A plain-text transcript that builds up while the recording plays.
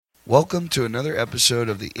Welcome to another episode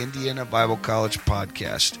of the Indiana Bible College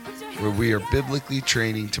podcast, where we are biblically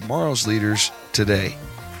training tomorrow's leaders today.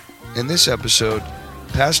 In this episode,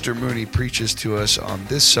 Pastor Mooney preaches to us on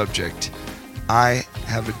this subject, I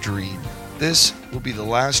Have a Dream. This will be the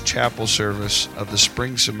last chapel service of the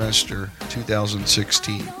spring semester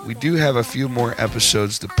 2016. We do have a few more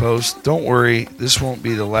episodes to post. Don't worry, this won't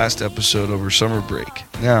be the last episode over summer break.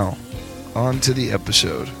 Now, on to the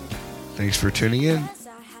episode. Thanks for tuning in.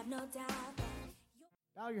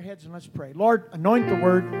 Bow your heads and let's pray. Lord, anoint the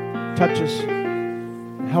word, touch us,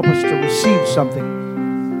 and help us to receive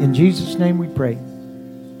something. In Jesus' name we pray.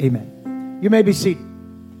 Amen. You may be seated.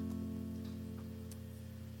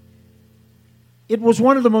 It was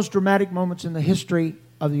one of the most dramatic moments in the history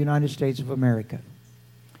of the United States of America.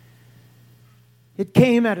 It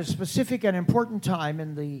came at a specific and important time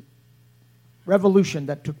in the revolution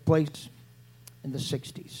that took place in the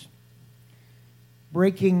 60s,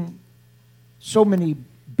 breaking so many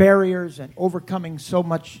barriers and overcoming so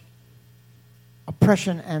much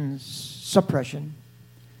oppression and suppression.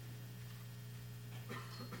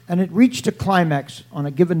 And it reached a climax on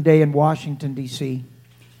a given day in Washington, D.C.,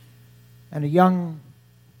 and a young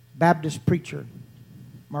Baptist preacher,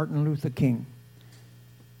 Martin Luther King,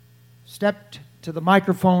 stepped to the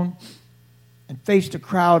microphone and faced a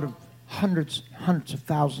crowd of hundreds of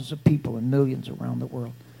thousands of people and millions around the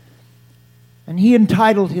world. And he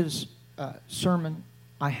entitled his sermon,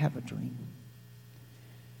 I Have a Dream.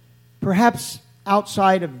 Perhaps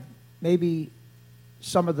outside of maybe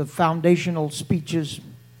some of the foundational speeches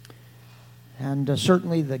and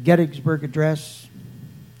certainly the Gettysburg Address,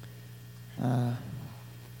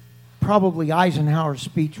 probably Eisenhower's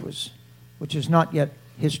speech which is not yet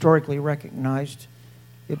historically recognized.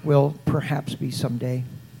 It will perhaps be someday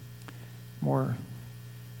more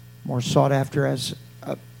sought after as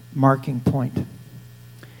a marking point.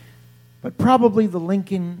 But probably the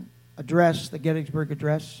Lincoln Address, the Gettysburg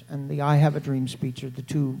Address, and the I Have a Dream speech are the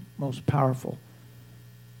two most powerful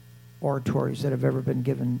oratories that have ever been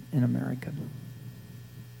given in America.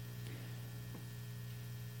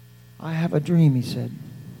 I have a dream, he said.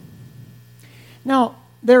 Now,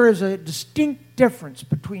 there is a distinct difference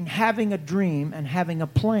between having a dream and having a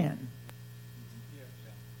plan.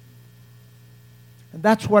 And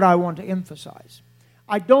that's what I want to emphasize.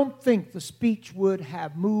 I don't think the speech would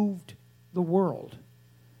have moved the world.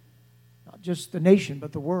 Not just the nation,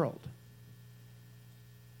 but the world.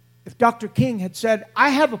 If Dr. King had said,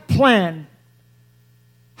 I have a plan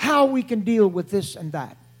how we can deal with this and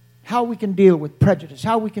that. How we can deal with prejudice.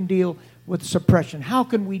 How we can deal with suppression. How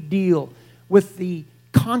can we deal with the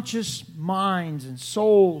conscious minds and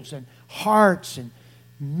souls and hearts and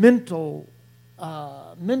mental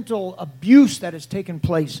abuse that has taken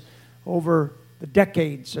place over the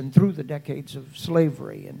decades and through the decades of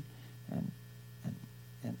slavery and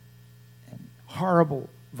horrible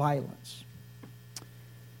violence.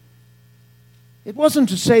 It wasn't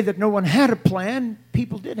to say that no one had a plan.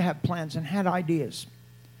 People did have plans and had ideas.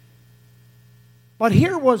 But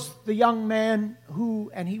here was the young man who,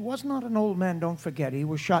 and he was not an old man, don't forget. He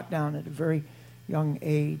was shot down at a very young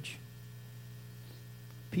age.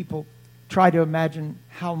 People try to imagine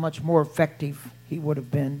how much more effective he would have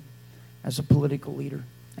been as a political leader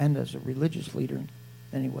and as a religious leader in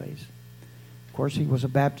many ways. Of course, he was a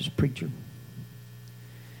Baptist preacher.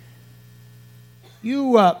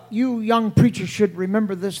 You young preachers should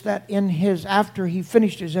remember this, that after he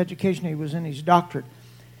finished his education, he was in his doctorate.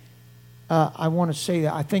 I want to say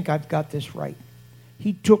that I think I've got this right.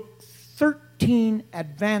 He took 13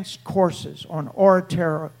 advanced courses on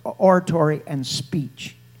oratory and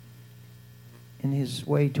speech in his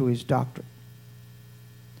way to his doctorate.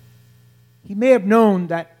 He may have known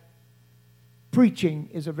that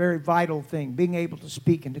preaching is a very vital thing. Being able to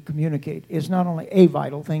speak and to communicate is not only a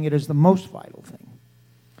vital thing, it is the most vital thing.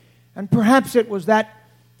 And perhaps it was that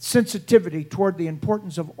sensitivity toward the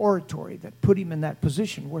importance of oratory that put him in that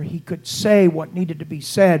position where he could say what needed to be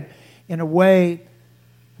said in a way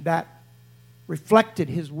that reflected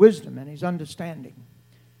his wisdom and his understanding.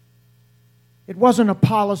 It wasn't a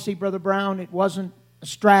policy, Brother Brown. It wasn't a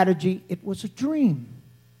strategy. It was a dream.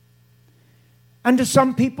 And to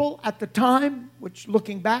some people at the time, which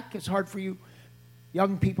looking back, it's hard for you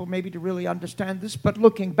young people maybe to really understand this, but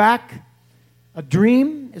looking back, a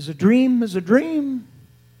dream is a dream is a dream.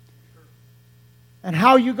 And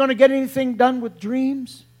how are you going to get anything done with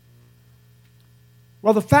dreams?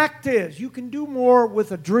 Well, the fact is, you can do more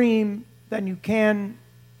with a dream than you can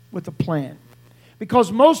with a plan. Because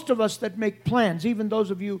most of us that make plans, even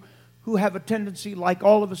those of you who have a tendency, like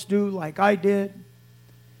all of us do, like I did,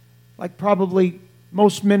 like probably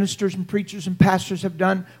most ministers and preachers and pastors have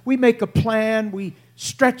done. We make a plan, we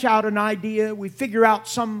stretch out an idea, we figure out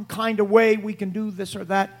some kind of way we can do this or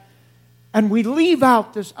that, and we leave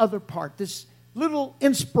out this other part, this little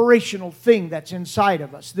inspirational thing that's inside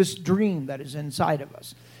of us, this dream that is inside of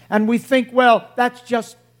us. And we think, well, that's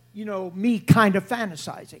just, me kind of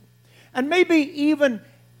fantasizing. And maybe even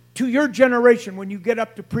to your generation, when you get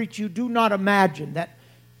up to preach, you do not imagine that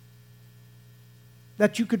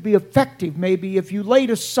you could be effective maybe if you laid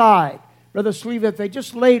aside, Brother Sleeve, if they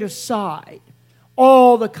just laid aside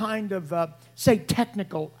all the kind of,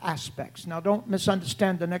 technical aspects. Now, don't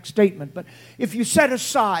misunderstand the next statement, but if you set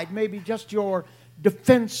aside maybe just your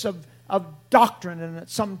defense of doctrine in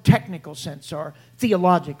some technical sense or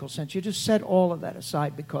theological sense, you just set all of that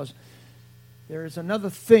aside because there is another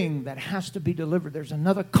thing that has to be delivered. There's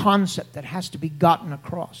another concept that has to be gotten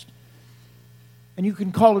across. And you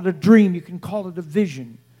can call it a dream. You can call it a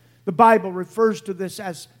vision. The Bible refers to this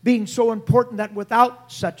as being so important that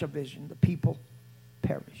without such a vision, the people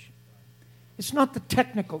perish. It's not the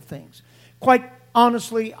technical things. Quite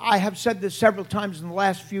honestly, I have said this several times in the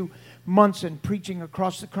last few months in preaching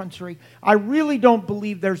across the country. I really don't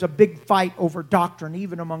believe there's a big fight over doctrine,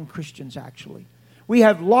 even among Christians, actually. We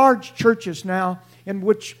have large churches now in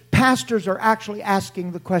which pastors are actually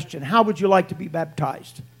asking the question, how would you like to be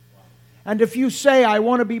baptized? And if you say, I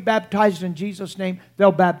want to be baptized in Jesus' name,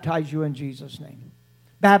 they'll baptize you in Jesus' name.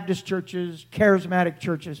 Baptist churches, charismatic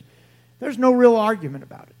churches, there's no real argument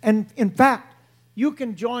about it. And in fact, you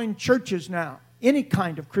can join churches now, any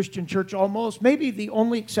kind of Christian church almost. Maybe the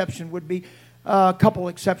only exception would be, a couple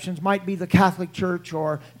exceptions, might be the Catholic Church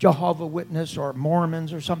or Jehovah's Witness or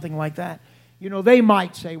Mormons or something like that. They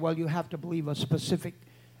might say, well, you have to believe a specific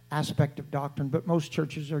aspect of doctrine, but most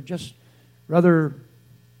churches are just rather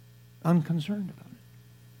unconcerned about it.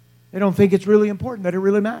 They don't think it's really important, that it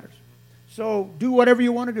really matters. So do whatever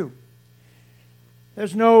you want to do.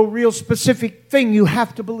 There's no real specific thing you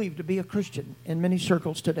have to believe to be a Christian in many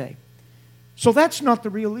circles today. So that's not the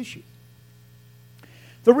real issue.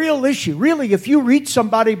 The real issue, really, if you reach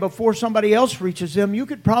somebody before somebody else reaches them, you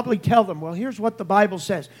could probably tell them, well, here's what the Bible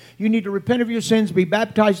says. You need to repent of your sins, be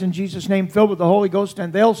baptized in Jesus' name, filled with the Holy Ghost,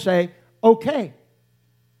 and they'll say, okay.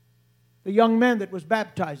 The young man that was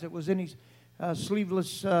baptized, that was in his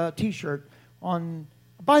sleeveless T-shirt on...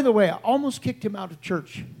 By the way, I almost kicked him out of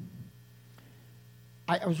church.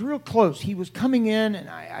 I was real close. He was coming in, and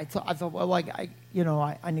I thought, well, I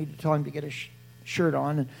need to tell him to get a shirt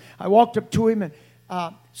on. And I walked up to him,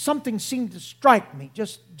 and something seemed to strike me.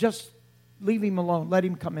 Just leave him alone. Let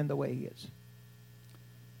him come in the way he is.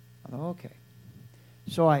 I thought, okay.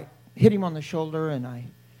 So I hit him on the shoulder, and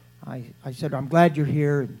I said, I'm glad you're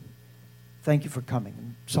here, and thank you for coming,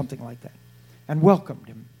 and something like that, and welcomed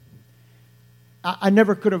him. I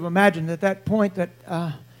never could have imagined at that point that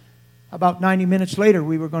about 90 minutes later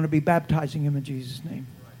we were going to be baptizing him in Jesus' name.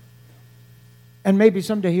 And maybe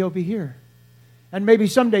someday he'll be here. And maybe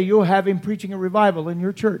someday you'll have him preaching a revival in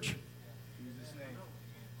your church.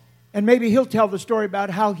 And maybe he'll tell the story about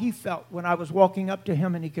how he felt when I was walking up to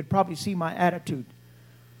him and he could probably see my attitude.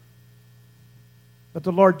 But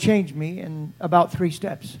the Lord changed me in about 3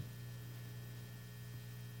 steps.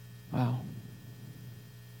 Wow.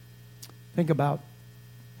 Think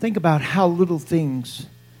about how little things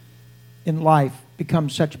in life become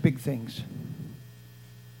such big things.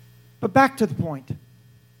 But back to the point.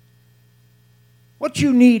 What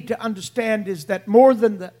you need to understand is that more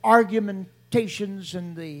than the argumentations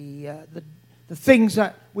and the things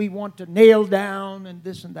that we want to nail down and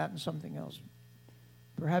this and that and something else,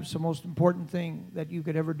 perhaps the most important thing that you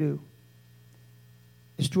could ever do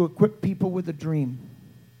is to equip people with a dream,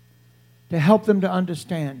 to help them to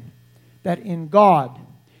understand that in God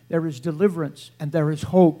there is deliverance and there is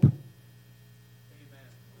hope.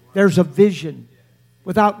 There's a vision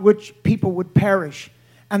without which people would perish,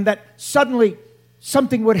 and that suddenly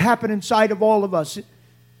something would happen inside of all of us.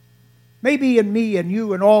 Maybe in me and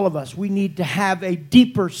you and all of us, we need to have a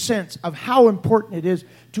deeper sense of how important it is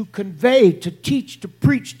to convey, to teach, to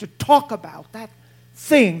preach, to talk about that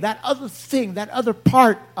thing, that other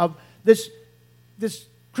part of this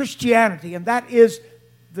Christianity, and that is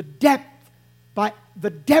the depth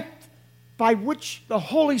by which the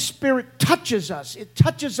Holy Spirit touches us. It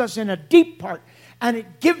touches us in a deep part, and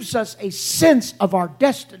it gives us a sense of our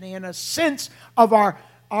destiny and a sense of our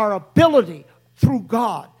ability through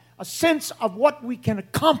God, a sense of what we can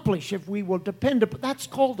accomplish if we will depend upon. That's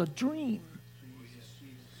called a dream.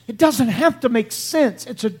 It doesn't have to make sense.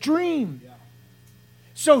 It's a dream.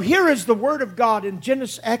 So here is the Word of God in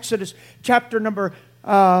Exodus chapter number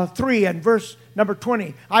 3 and verse number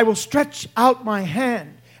 20. I will stretch out my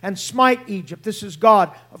hand, and smite Egypt. This is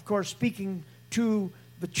God, of course, speaking to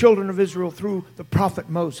the children of Israel through the prophet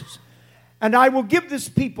Moses. And I will give this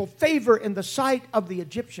people favor in the sight of the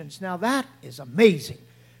Egyptians. Now that is amazing.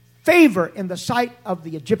 Favor in the sight of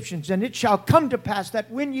the Egyptians. And it shall come to pass that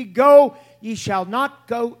when ye go, ye shall not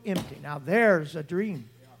go empty. Now there's a dream.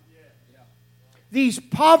 These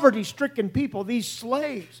poverty-stricken people, these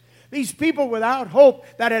slaves, these people without hope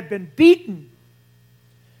that had been beaten,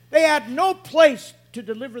 they had no place to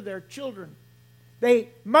deliver their children.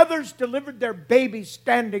 Mothers delivered their babies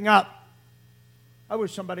standing up. I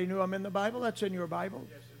wish somebody knew I'm in the Bible. That's in your Bible.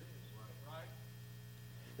 Yes, it is. Right.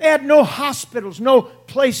 They had no hospitals, no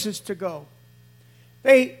places to go.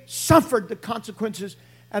 They suffered the consequences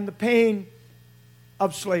and the pain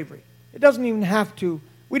of slavery. It doesn't even have to,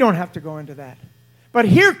 we don't have to go into that. But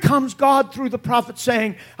here comes God through the prophet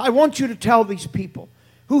saying, I want you to tell these people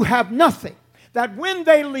who have nothing, that when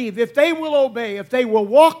they leave, if they will obey, if they will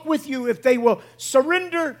walk with you, if they will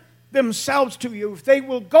surrender themselves to you, if they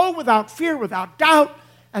will go without fear, without doubt,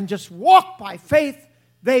 and just walk by faith,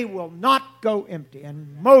 they will not go empty.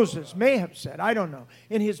 And Moses may have said, I don't know,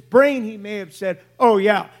 in his brain he may have said, oh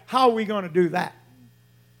yeah, how are we going to do that?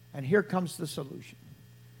 And here comes the solution.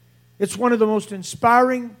 It's one of the most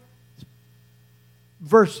inspiring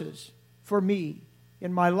verses for me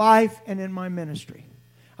in my life and in my ministry.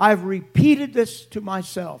 I've repeated this to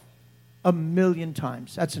myself 1,000,000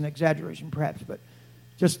 times. That's an exaggeration perhaps, but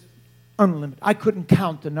just unlimited. I couldn't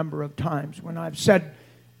count the number of times when I've said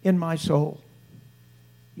in my soul,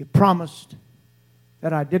 you promised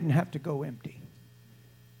that I didn't have to go empty.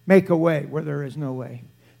 Make a way where there is no way.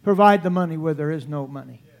 Provide the money where there is no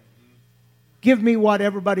money. Give me what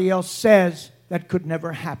everybody else says that could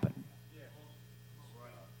never happen.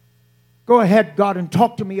 Go ahead, God, and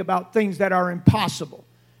talk to me about things that are impossible,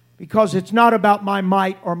 because it's not about my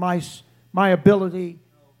might or my ability,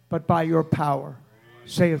 but by your power,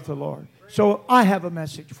 saith the Lord. So I have a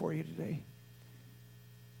message for you today.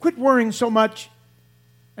 Quit worrying so much,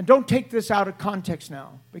 and don't take this out of context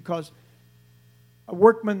now, because a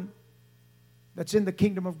workman that's in the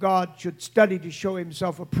kingdom of God should study to show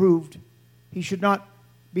himself approved. He should not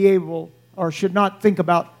be able, or should not think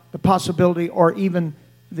about the possibility or even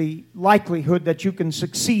the likelihood that you can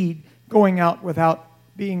succeed going out without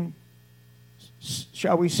being,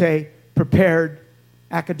 shall we say, prepared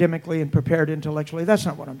academically and prepared intellectually. That's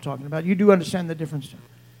not what I'm talking about. You do understand the difference.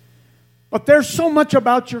 But there's so much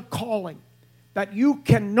about your calling that you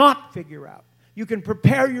cannot figure out. You can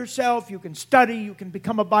prepare yourself, you can study, you can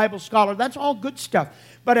become a Bible scholar. That's all good stuff.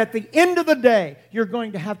 But at the end of the day, you're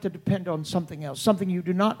going to have to depend on something else, something you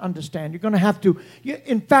do not understand. You're going to have to,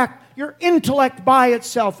 in fact, your intellect by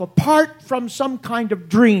itself, apart from some kind of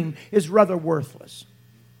dream, is rather worthless.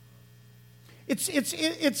 It's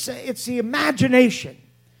the imagination.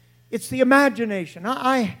 It's the imagination.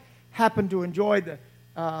 I happen to enjoy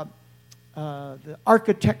the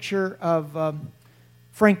architecture of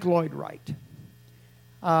Frank Lloyd Wright.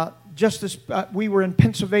 We were in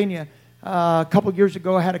Pennsylvania a couple of years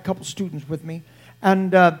ago. I had a couple students with me,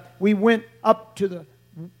 and we went up to the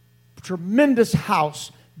tremendous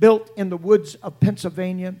house built in the woods of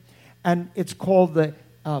Pennsylvania, and it's called the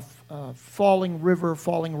Falling River,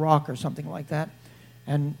 Falling Rock, or something like that.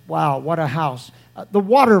 And wow, what a house! The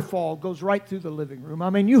waterfall goes right through the living room.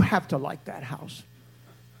 I mean, you have to like that house.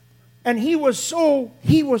 And he was so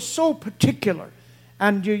particular.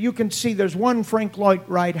 And you can see there's one Frank Lloyd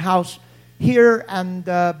Wright house here, and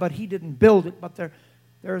but he didn't build it. But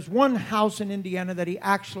there's one house in Indiana that he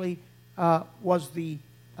actually was the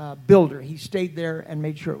builder. He stayed there and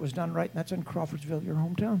made sure it was done right. And that's in Crawfordsville, your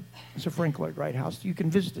hometown. It's a Frank Lloyd Wright house. You can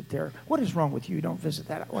visit it there. What is wrong with you? You don't visit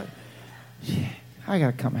that way. I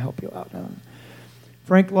got to come help you out.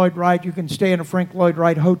 Frank Lloyd Wright, you can stay in a Frank Lloyd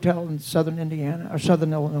Wright hotel in southern Indiana, or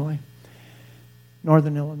southern Illinois,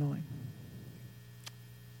 northern Illinois.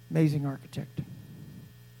 Amazing architect.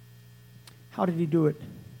 How did he do it?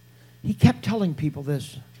 He kept telling people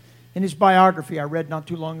this. In his biography I read not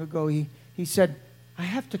too long ago, he said, I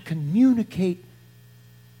have to communicate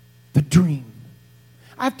the dream.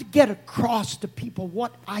 I have to get across to people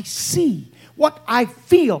what I see, what I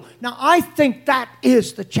feel. Now, I think that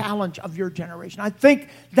is the challenge of your generation. I think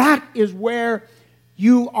that is where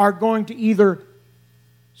you are going to either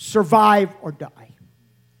survive or die.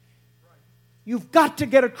 You've got to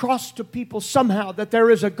get across to people somehow that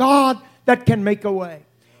there is a God that can make a way.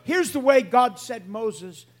 Here's the way God said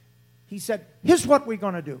Moses. He said, here's what we're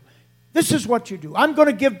going to do. This is what you do. I'm going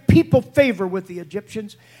to give people favor with the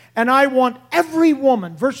Egyptians, and I want every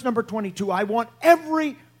woman, verse number 22, I want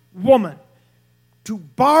every woman to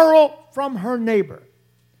borrow from her neighbor.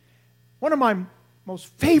 One of my most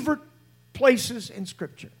favorite places in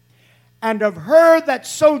Scripture. And of her that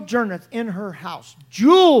sojourneth in her house,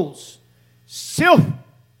 jewels, silver,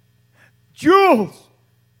 jewels,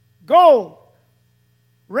 gold,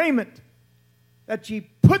 raiment, that ye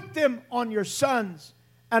put them on your sons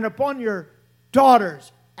and upon your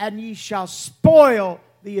daughters, and ye shall spoil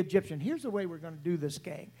the Egyptian. Here's the way we're going to do this,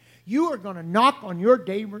 gang. You are going to knock on your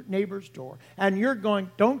neighbor's door, and you're going,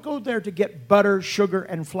 don't go there to get butter, sugar,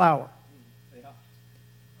 and flour.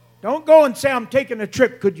 Don't go and say, I'm taking a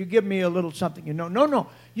trip. Could you give me a little something? No.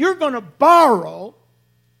 You're going to borrow.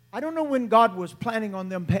 I don't know when God was planning on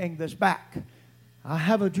them paying this back. I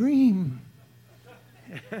have a dream.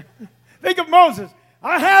 Think of Moses.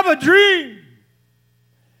 I have a dream.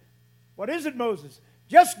 What is it, Moses?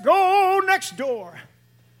 Just go next door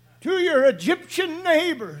to your Egyptian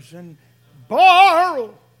neighbors and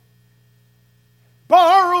borrow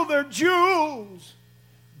their jewels,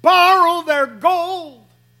 borrow their gold.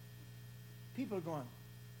 People are going,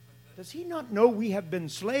 does he not know we have been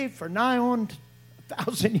slaves for nigh on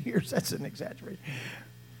 1,000 years? That's an exaggeration.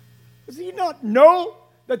 Does he not know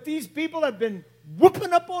that these people have been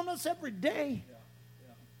whooping up on us every day?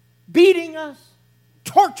 Beating us,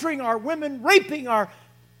 torturing our women, raping our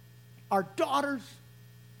daughters.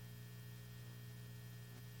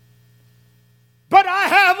 But I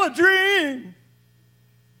have a dream.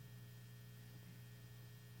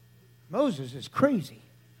 Moses is crazy.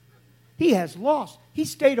 He has lost. He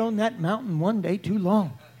stayed on that mountain one day too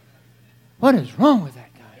long. What is wrong with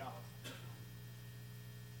that guy?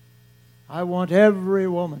 I want every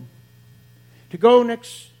woman to go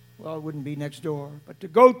it wouldn't be next door, but to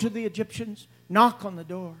go to the Egyptians, knock on the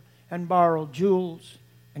door, and borrow jewels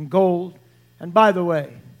and gold. And by the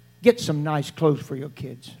way, get some nice clothes for your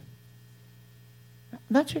kids.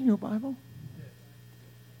 That's in your Bible.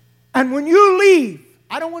 And when you leave,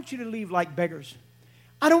 I don't want you to leave like beggars.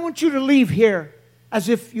 I don't want you to leave here as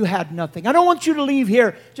if you had nothing. I don't want you to leave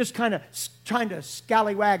here just kind of trying to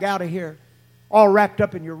scallywag out of here, all wrapped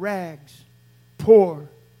up in your rags, poor.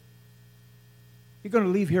 You're going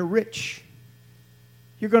to leave here rich.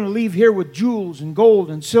 You're going to leave here with jewels and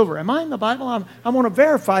gold and silver. Am I in the Bible? I want to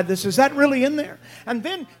verify this. Is that really in there? And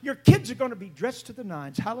then your kids are going to be dressed to the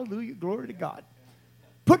nines. Hallelujah, glory to God.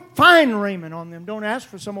 Put fine raiment on them. Don't ask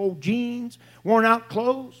for some old jeans, worn out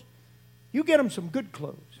clothes. You get them some good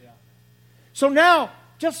clothes. So now,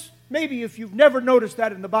 just maybe if you've never noticed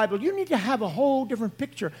that in the Bible, you need to have a whole different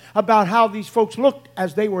picture about how these folks looked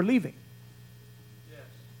as they were leaving.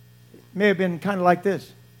 It may have been kind of like this.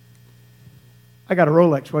 I got a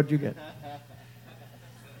Rolex. What'd you get?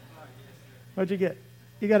 What'd you get?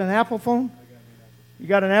 You got an Apple phone? You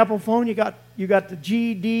got an Apple phone? You got the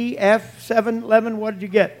GDF711. What did you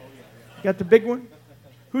get? You got the big one?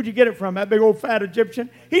 Who'd you get it from? That big old fat Egyptian?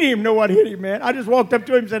 He didn't even know what hit him, man. I just walked up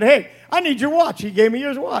to him and said, hey, I need your watch. He gave me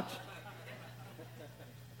his watch.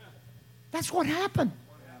 That's what happened.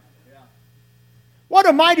 What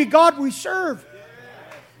a mighty God we serve.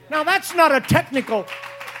 Now, that's not a technical.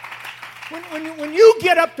 When you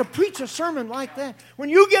get up to preach a sermon like that, when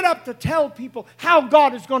you get up to tell people how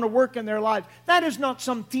God is going to work in their lives, that is not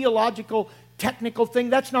some theological, technical thing.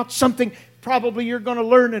 That's not something probably you're going to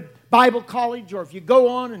learn at Bible college, or if you go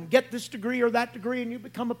on and get this degree or that degree and you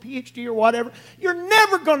become a PhD or whatever, you're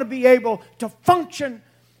never going to be able to function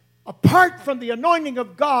apart from the anointing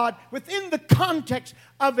of God within the context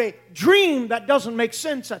of a dream that doesn't make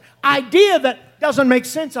sense, an idea that doesn't make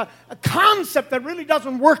sense, a concept that really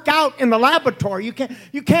doesn't work out in the laboratory.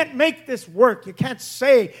 You can't make this work. You can't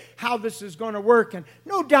say how this is going to work. And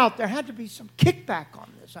no doubt there had to be some kickback on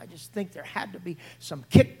this. I just think there had to be some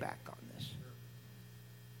kickback on this.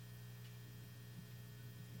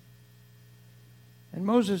 And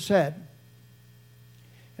Moses said,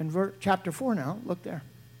 in chapter 4 now, look there.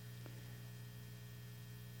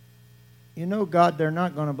 You know, God, they're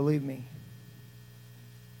not going to believe me.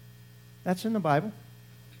 That's in the Bible.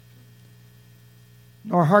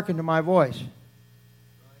 Nor hearken to my voice.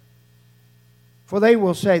 For they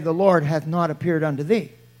will say, the Lord hath not appeared unto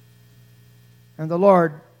thee. And the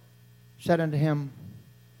Lord said unto him,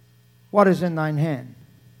 what is in thine hand?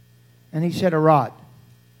 And he said, a rod.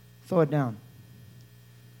 Throw it down.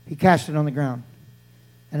 He cast it on the ground,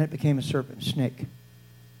 and it became a serpent, snake.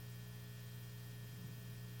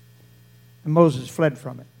 And Moses fled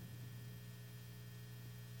from it.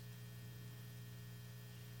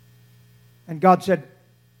 And God said,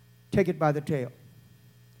 take it by the tail.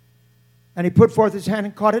 And he put forth his hand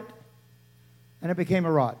and caught it, and it became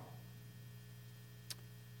a rod.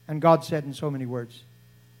 And God said in so many words,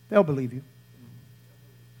 they'll believe you.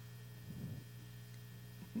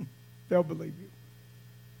 They'll believe you.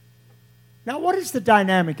 Now, what is the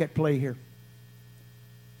dynamic at play here?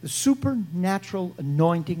 The supernatural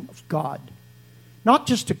anointing of God. Not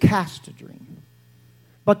just to cast a dream,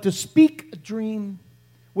 but to speak a dream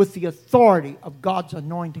with the authority of God's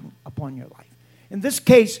anointing upon your life. In this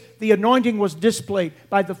case, the anointing was displayed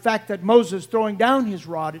by the fact that Moses, throwing down his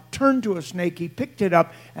rod, it turned to a snake, he picked it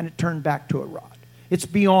up, and it turned back to a rod. It's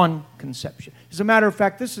beyond conception. As a matter of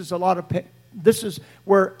fact, this is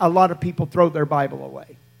where a lot of people throw their Bible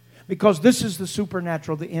away. Because this is the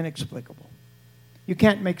supernatural, the inexplicable. You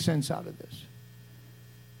can't make sense out of this.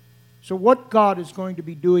 So what God is going to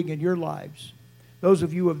be doing in your lives, those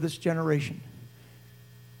of you of this generation,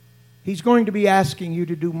 He's going to be asking you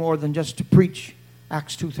to do more than just to preach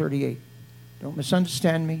Acts 2:38. Don't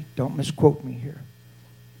misunderstand me. Don't misquote me here.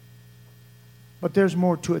 But there's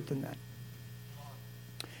more to it than that.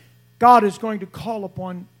 God is going to call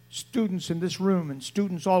upon students in this room and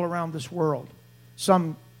students all around this world,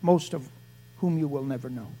 most of whom you will never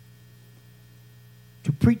know,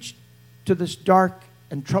 to preach to this dark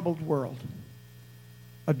and troubled world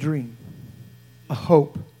a dream, a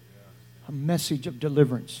hope, a message of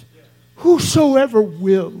deliverance. Whosoever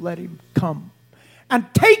will, let him come and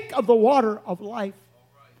take of the water of life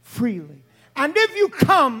freely. And if you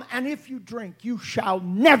come and if you drink, you shall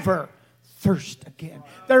never thirst again.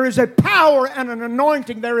 There is a power and an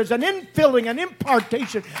anointing. There is an infilling, an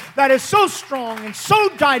impartation that is so strong and so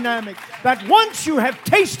dynamic that once you have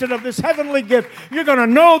tasted of this heavenly gift, you're going to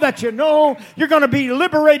know that you know. You're going to be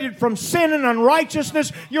liberated from sin and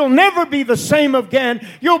unrighteousness. You'll never be the same again.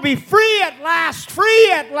 You'll be free at last.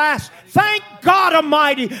 Free at last. Thank God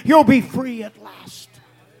Almighty, you'll be free at last.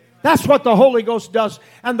 That's what the Holy Ghost does.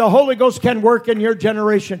 And the Holy Ghost can work in your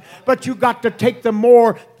generation. But you got to take them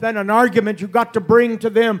more than an argument. You got to bring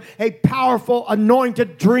to them a powerful,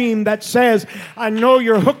 anointed dream that says, I know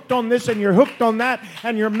you're hooked on this and you're hooked on that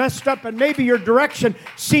and you're messed up and maybe your direction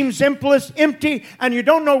seems empty and you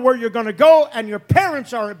don't know where you're going to go and your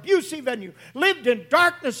parents are abusive and you lived in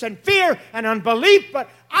darkness and fear and unbelief.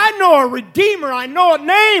 But I know a Redeemer. I know a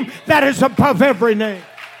name that is above every name.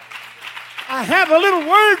 I have a little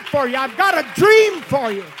word for you. I've got a dream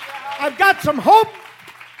for you. I've got some hope.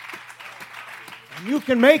 And you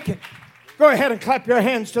can make it. Go ahead and clap your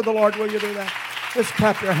hands to the Lord. Will you do that? Just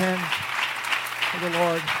clap your hands to the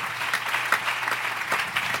Lord.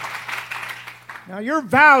 Now, your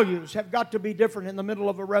values have got to be different in the middle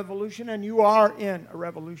of a revolution, and you are in a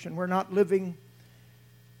revolution. We're not living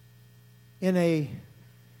in a,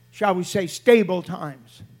 shall we say, stable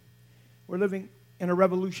times. We're living in a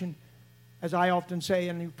revolution. As I often say,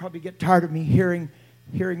 and you probably get tired of me hearing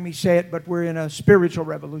me say it, but we're in a spiritual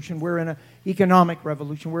revolution. We're in an economic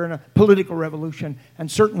revolution. We're in a political revolution. And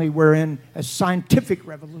certainly we're in a scientific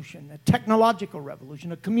revolution, a technological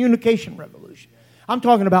revolution, a communication revolution. I'm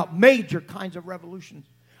talking about major kinds of revolutions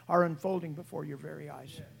are unfolding before your very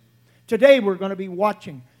eyes. Today we're going to be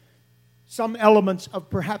watching some elements of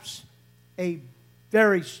perhaps a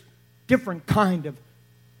very different kind of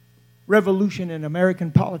revolution in American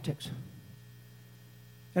politics.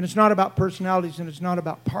 And it's not about personalities and it's not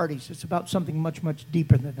about parties. It's about something much, much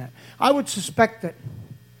deeper than that. I would suspect that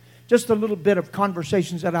just a little bit of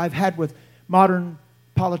conversations that I've had with modern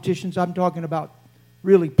politicians, I'm talking about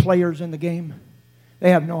really players in the game,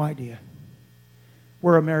 they have no idea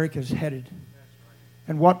where America's headed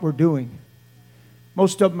and what we're doing.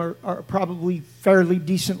 Most of them are probably fairly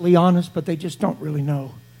decently honest, but they just don't really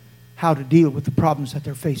know how to deal with the problems that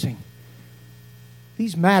they're facing.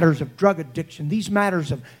 These matters of drug addiction, these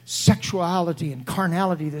matters of sexuality and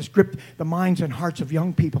carnality that grip the minds and hearts of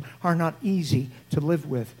young people are not easy to live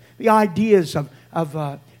with. The ideas of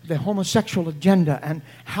the homosexual agenda and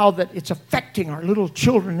how that it's affecting our little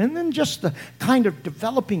children, and then just the kind of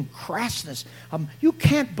developing crassness. You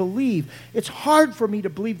can't believe, it's hard for me to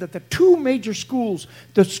believe that the two major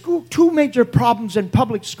problems in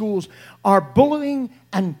public schools are bullying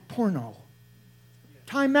and porno.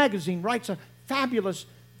 Time magazine writes a fabulous,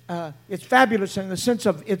 it's fabulous in the sense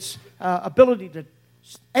of its ability to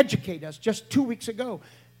educate us. Just 2 weeks ago,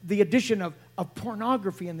 the addition of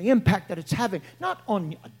pornography and the impact that it's having, not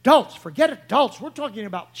on adults, forget adults, we're talking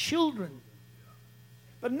about children.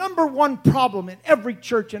 The number one problem in every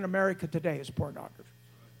church in America today is pornography,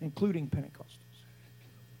 including Pentecostals.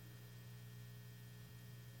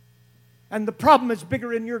 And the problem is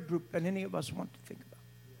bigger in your group than any of us want to think about.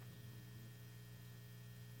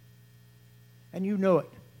 And you know it.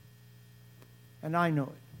 And I know it.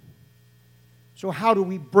 So how do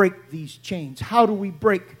we break these chains? How do we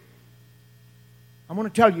break? I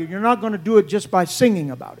want to tell you, you're not going to do it just by singing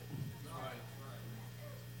about it.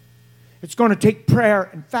 It's going to take prayer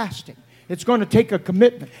and fasting. It's going to take a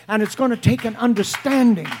commitment. And it's going to take an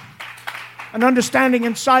understanding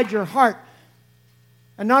inside your heart.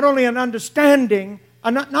 And not only an understanding,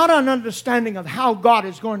 not an understanding of how God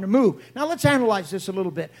is going to move. Now let's analyze this a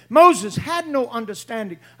little bit. Moses had no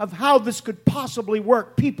understanding of how this could possibly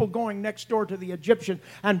work. People going next door to the Egyptians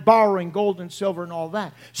and borrowing gold and silver and all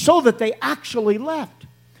that. So that they actually left.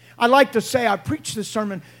 I like to say, I preached this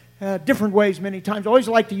sermon different ways many times. I always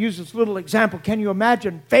like to use this little example. Can you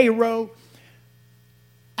imagine Pharaoh?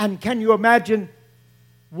 And can you imagine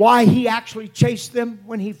why he actually chased them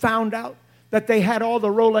when he found out that they had all the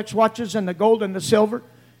Rolex watches and the gold and the silver?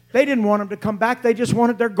 They didn't want them to come back. They just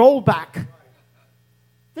wanted their gold back.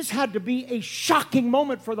 This had to be a shocking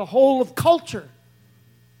moment for the whole of culture.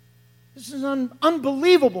 This is an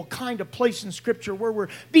unbelievable kind of place in Scripture where we're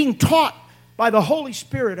being taught by the Holy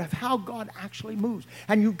Spirit of how God actually moves.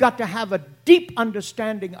 And you've got to have a deep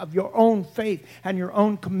understanding of your own faith and your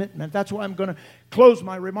own commitment. That's why I'm going to close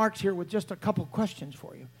my remarks here with just a couple questions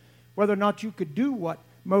for you. Whether or not you could do what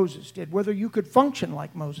Moses did, whether you could function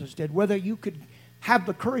like Moses did, whether you could have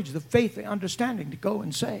the courage, the faith, the understanding to go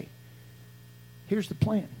and say, here's the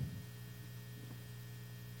plan.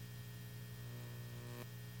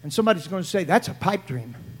 And somebody's going to say, that's a pipe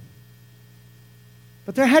dream.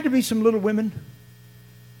 But there had to be some little women.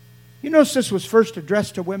 You notice this was first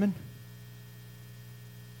addressed to women?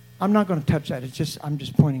 I'm not going to touch that. I'm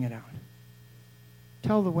just pointing it out.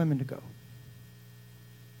 Tell the women to go.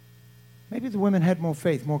 Maybe the women had more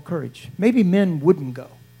faith, more courage. Maybe men wouldn't go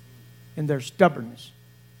in their stubbornness.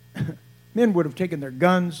 Men would have taken their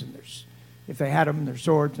guns and if they had them, their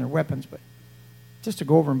swords and their weapons, but just to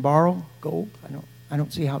go over and borrow gold, I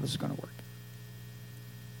don't see how this is going to work.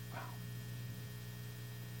 Wow.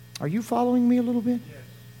 Are you following me a little bit? Yes,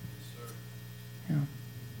 sir. Yeah.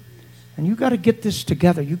 And you got to get this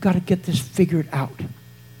together. You got to get this figured out.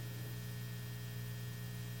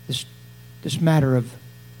 This matter of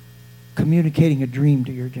communicating a dream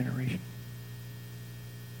to your generation.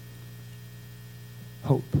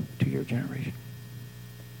 Hope to your generation.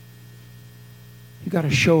 You got to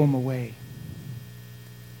show them a way.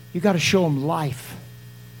 You got to show them life.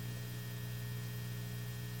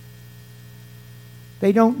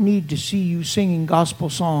 They don't need to see you singing gospel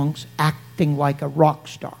songs, acting like a rock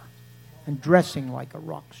star, and dressing like a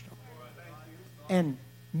rock star, and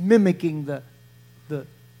mimicking the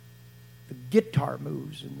guitar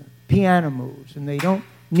moves and the piano moves. And they don't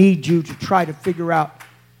need you to try to figure out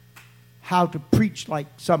how to preach like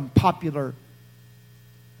some popular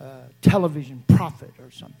television prophet or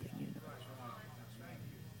something.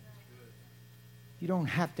 You don't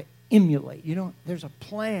have to emulate. There's a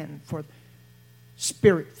plan for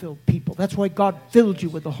Spirit-filled people. That's why God filled you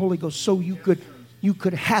with the Holy Ghost, so you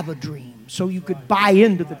could have a dream, so you could buy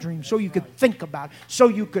into the dream, so you could think about it, so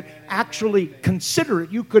you could actually consider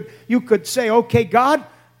it. You could say, okay, God,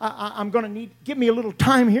 I'm going to give me a little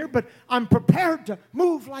time here, but I'm prepared to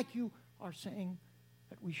move like you are saying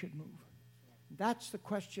that we should move. That's the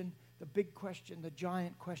question, the big question, the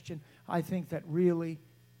giant question, I think, that really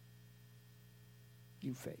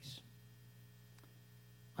you face.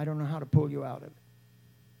 I don't know how to pull you out of it.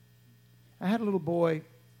 I had a little boy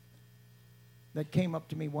that came up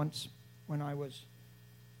to me once when I was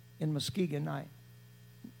in Muskegon. I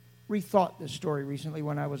rethought this story recently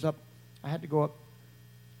when I was up. I had to go up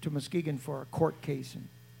to Muskegon for a court case,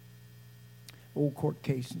 old court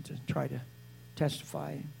case, and to try to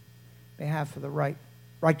testify on behalf of the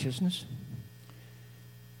righteousness.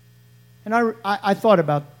 And I thought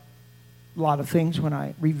about a lot of things when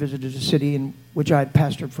I revisited a city in which I had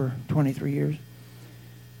pastored for 23 years.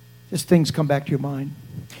 Just things come back to your mind.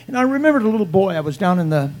 And I remembered a little boy. I was down in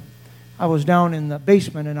the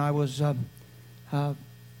basement, and I was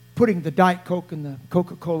putting the Diet Coke and the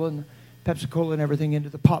Coca-Cola and the Pepsi-Cola and everything into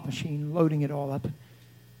the pop machine, loading it all up.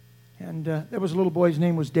 And there was a little boy. His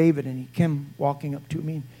name was David, and he came walking up to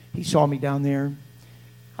me. And he saw me down there.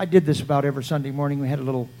 I did this about every Sunday morning. We had a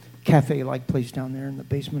little cafe-like place down there in the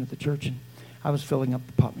basement of the church, and I was filling up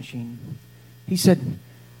the pop machine. He said,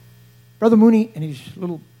 Brother Mooney, in his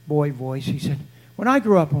little boy voice, he said, when I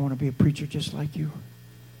grow up, I want to be a preacher just like you.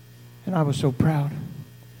 And I was so proud.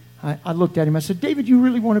 I looked at him. I said, David, you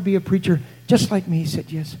really want to be a preacher just like me? He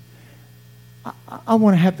said, yes. I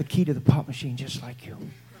want to have the key to the pop machine just like you.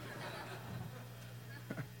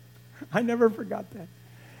 I never forgot that.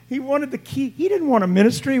 He wanted the key. He didn't want a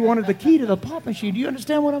ministry. He wanted the key to the pop machine. Do you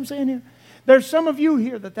understand what I'm saying here? There's some of you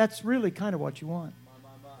here that's really kind of what you want.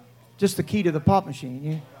 Just the key to the pop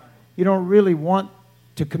machine. You don't really want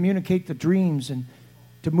to communicate the dreams and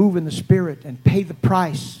to move in the Spirit and pay the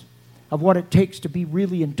price of what it takes to be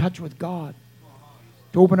really in touch with God.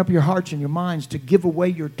 to open up your hearts and your minds, to give away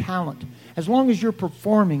your talent. As long as you're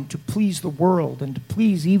performing to please the world and to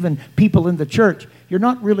please even people in the church, you're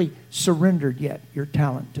not really surrendered yet your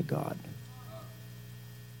talent to God.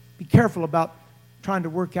 Be careful about trying to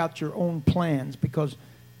work out your own plans, because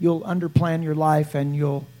you'll underplan your life and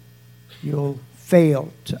you'll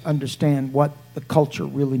fail to understand what the culture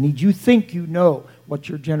really needs. You think you know what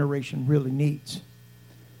your generation really needs.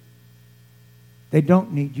 They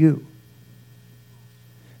don't need you.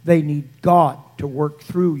 They need God to work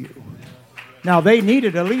through you. Now, they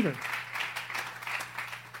needed a leader.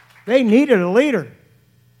 They needed a leader.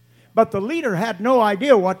 But the leader had no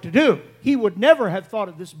idea what to do. He would never have thought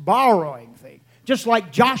of this borrowing thing, just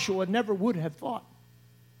like Joshua never would have thought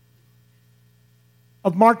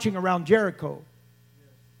of marching around Jericho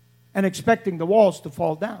and expecting the walls to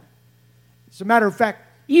fall down. As a matter of fact,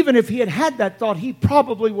 even if he had had that thought, he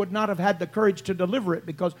probably would not have had the courage to deliver it,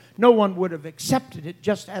 because no one would have accepted it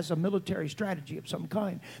just as a military strategy of some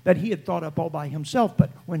kind that he had thought up all by himself.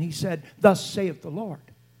 But when he said, "Thus saith the Lord,"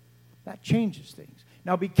 that changes things.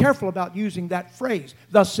 Now be careful about using that phrase,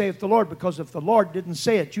 "Thus saith the Lord," because if the Lord didn't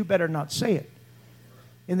say it, you better not say it.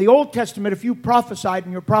 In the Old Testament, if you prophesied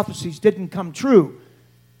and your prophecies didn't come true,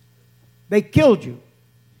 they killed you.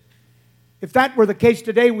 If that were the case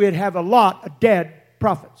today, we'd have a lot of dead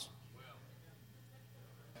prophets.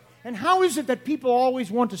 And how is it that people always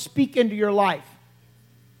want to speak into your life?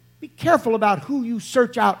 Be careful about who you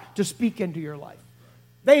search out to speak into your life.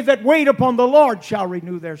 They that wait upon the Lord shall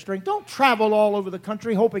renew their strength. Don't travel all over the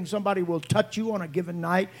country hoping somebody will touch you on a given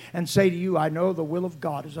night and say to you, "I know the will of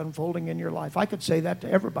God is unfolding in your life." I could say that to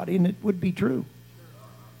everybody, and it would be true.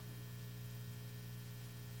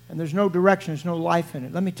 And there's no direction, there's no life in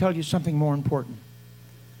it. Let me tell you something more important.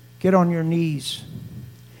 Get on your knees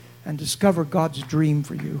and discover God's dream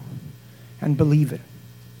for you and believe it.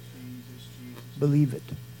 Believe it.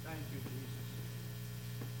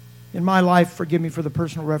 In my life, forgive me for the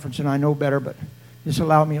personal reference, and I know better, but just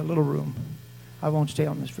allow me a little room. I won't stay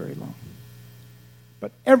on this very long.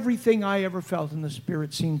 But everything I ever felt in the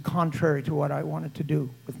Spirit seemed contrary to what I wanted to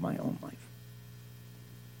do with my own life.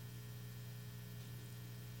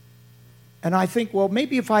 And I think, well,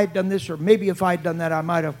 maybe if I had done this or maybe if I had done that, I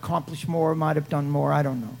might have accomplished more, might have done more. I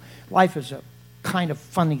don't know. Life is a kind of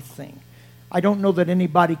funny thing. I don't know that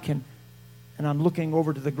anybody can, and I'm looking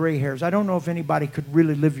over to the gray hairs, I don't know if anybody could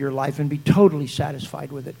really live your life and be totally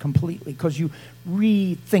satisfied with it completely, because you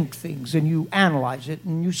rethink things and you analyze it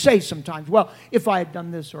and you say sometimes, well, if I had done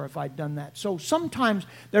this or if I had done that. So sometimes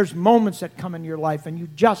there's moments that come in your life and you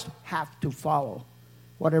just have to follow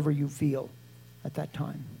whatever you feel at that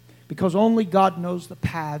time. Because only God knows the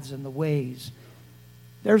paths and the ways.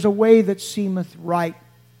 There's a way that seemeth right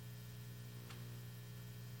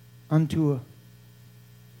unto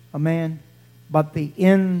a man, but the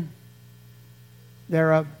end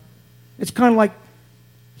thereof. It's kind of like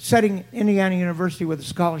setting Indiana University with a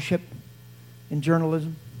scholarship in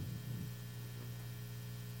journalism.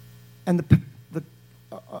 And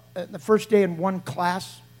the first day in one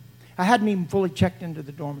class, I hadn't even fully checked into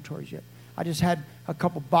the dormitories yet. I just had a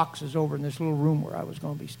couple boxes over in this little room where I was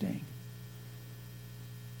going to be staying.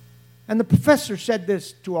 And the professor said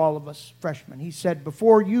this to all of us freshmen. He said,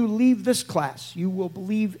 "Before you leave this class, you will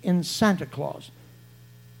believe in Santa Claus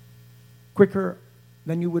quicker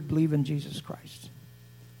than you would believe in Jesus Christ.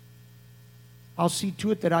 I'll see to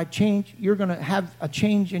it that I change. You're going to have a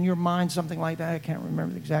change in your mind," something like that. I can't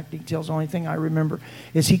remember the exact details. The only thing I remember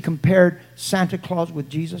is he compared Santa Claus with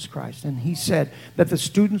Jesus Christ. And he said that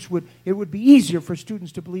it would be easier for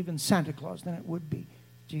students to believe in Santa Claus than it would be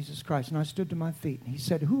Jesus Christ. And I stood to my feet. And he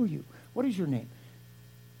said, "Who are you? What is your name?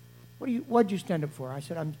 What did you stand up for?" I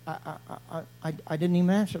said, I didn't even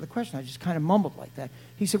answer the question. I just kind of mumbled like that.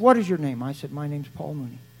 He said, "What is your name?" I said, "My name's Paul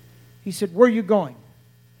Mooney." He said, "Where are you going?"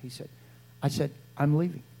 I said, "I'm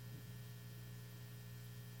leaving."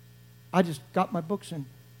 I just got my books and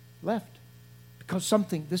left, because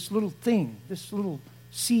this little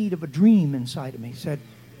seed of a dream inside of me said,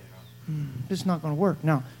 this is not going to work.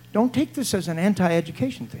 Now, don't take this as an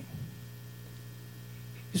anti-education thing.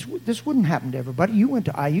 This wouldn't happen to everybody. You went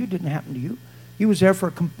to IU, it didn't happen to you. You was there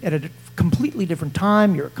at a completely different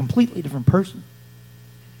time. You're a completely different person.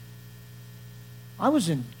 I was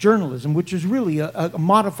in journalism, which is really a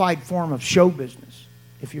modified form of show business,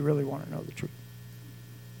 if you really want to know the truth.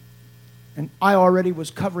 And I already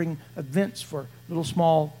was covering events for little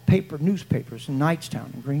small newspapers in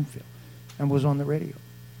Knightstown and Greenfield, and was on the radio.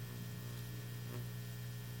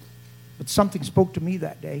 But something spoke to me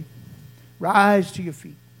that day. Rise to your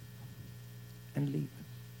feet and leave.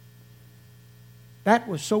 That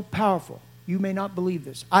was so powerful. You may not believe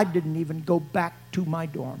this. I didn't even go back to my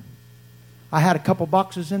dorm. I had a couple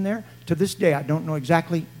boxes in there. To this day, I don't know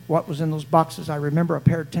exactly what was in those boxes. I remember a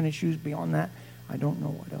pair of tennis shoes. Beyond that, I don't know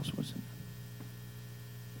what else was in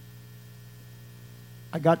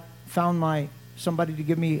there. I found somebody to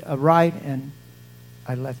give me a ride, and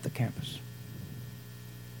I left the campus.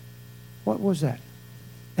 What was that?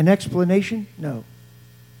 An explanation? No.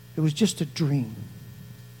 It was just a dream.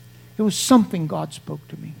 It was something God spoke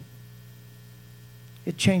to me.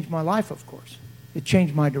 It changed my life, of course. It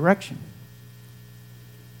changed my direction.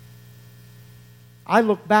 I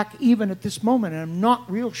look back even at this moment and I'm not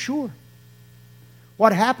real sure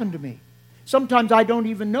what happened to me. Sometimes I don't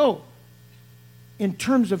even know in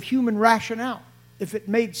terms of human rationale if it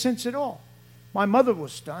made sense at all. My mother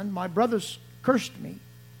was stunned. My brothers cursed me.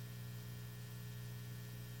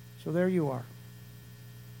 So there you are.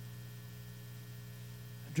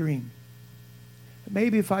 A dream.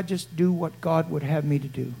 Maybe if I just do what God would have me to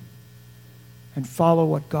do and follow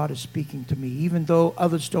what God is speaking to me, even though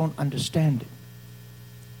others don't understand it.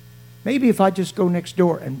 Maybe if I just go next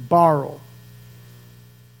door and borrow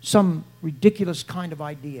some ridiculous kind of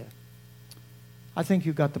idea. I think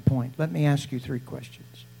you got the point. Let me ask you 3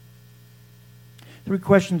 questions. 3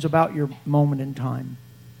 questions about your moment in time.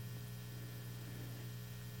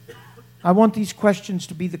 I want these questions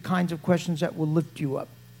to be the kinds of questions that will lift you up.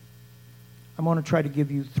 I want to try to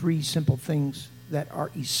give you 3 simple things that are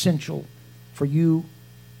essential for you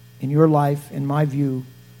in your life, in my view,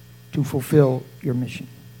 to fulfill your mission.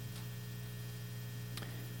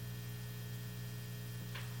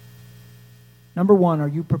 Number 1, are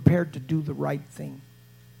you prepared to do the right thing?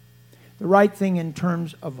 The right thing in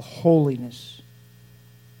terms of holiness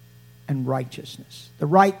and righteousness. The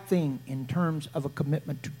right thing in terms of a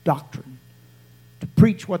commitment to doctrine, to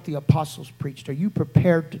preach what the apostles preached. Are you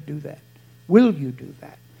prepared to do that? Will you do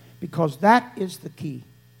that? Because that is the key.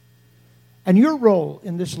 And your role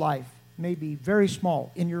in this life may be very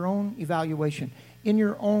small in your own evaluation, in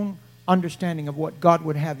your own understanding of what God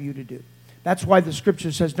would have you to do. That's why the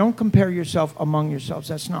scripture says, don't compare yourself among yourselves.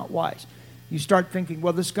 That's not wise. You start thinking,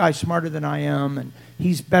 well, this guy's smarter than I am, and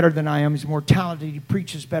he's better than I am. He's more talented. He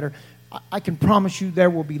preaches better. I can promise you there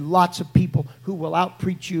will be lots of people who will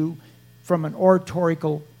outpreach you from an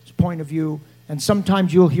oratorical point of view. And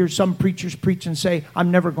sometimes you'll hear some preachers preach and say, I'm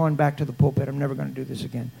never going back to the pulpit. I'm never going to do this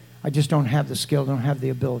again. I just don't have the skill, don't have the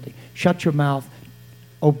ability. Shut your mouth.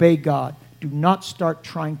 Obey God. Do not start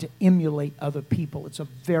trying to emulate other people. It's a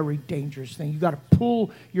very dangerous thing. You've got to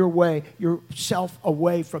pull yourself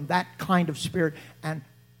away from that kind of spirit and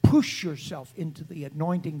push yourself into the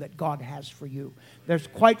anointing that God has for you.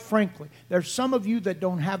 Quite frankly, there's some of you that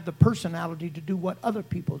don't have the personality to do what other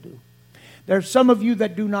people do. There's some of you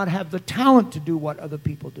that do not have the talent to do what other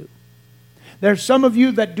people do. There's some of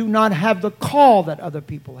you that do not have the call that other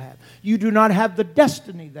people have. You do not have the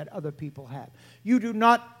destiny that other people have. You do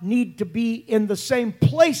not need to be in the same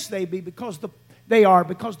place they are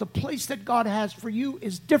because the place that God has for you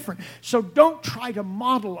is different. So don't try to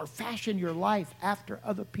model or fashion your life after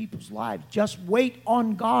other people's lives. Just wait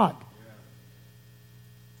on God.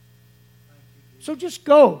 So just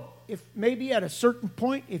go. If maybe at a certain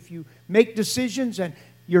point, if you make decisions and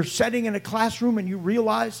you're sitting in a classroom and you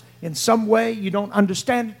realize in some way you don't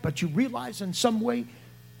understand it, but you realize in some way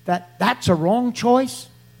that that's a wrong choice.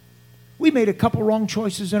 We made a couple wrong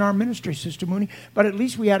choices in our ministry, Sister Mooney, but at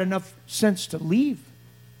least we had enough sense to leave,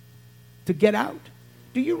 to get out.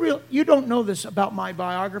 You don't know this about my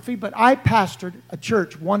biography, but I pastored a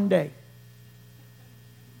church one day.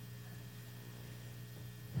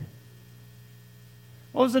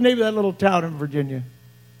 What was the name of that little town in Virginia?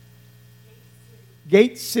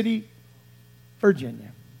 Gate City,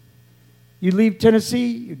 Virginia. You leave Tennessee,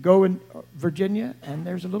 you go in Virginia, and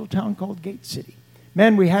there's a little town called Gate City.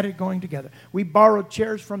 Man, we had it going together. We borrowed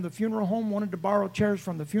chairs from the funeral home, wanted to borrow chairs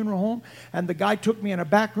from the funeral home, and the guy took me in a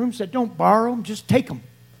back room, said, don't borrow them, just take them.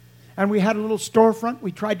 And we had a little storefront.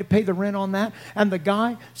 We tried to pay the rent on that, and the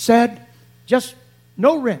guy said, just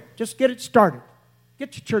no rent, just get it started.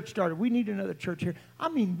 Get your church started. We need another church here. I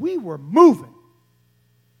mean, we were moving.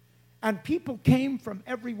 And people came from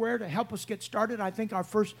everywhere to help us get started. I think our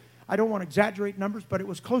first, I don't want to exaggerate numbers, but it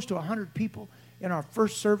was close to 100 people in our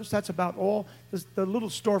first service. That's about all. The little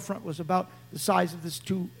storefront was about the size of these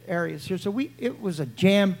 2 areas here. So it was a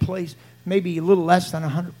jam place, maybe a little less than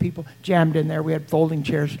 100 people jammed in there. We had folding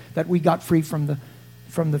chairs that we got free from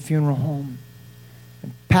the funeral home.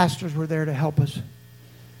 And pastors were there to help us.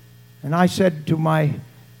 And I said to my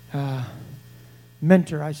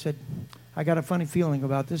mentor, I said, I got a funny feeling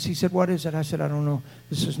about this. He said, what is it? I said, I don't know.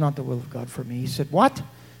 This is not the will of God for me. He said, what?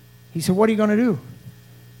 He said, what are you going to do?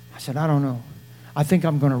 I said, I don't know. I think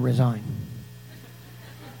I'm going to resign.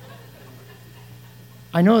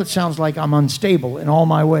 I know it sounds like I'm unstable in all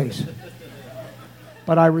my ways.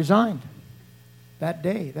 But I resigned that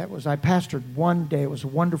day. I pastored one day. It was a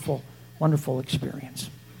wonderful, wonderful experience.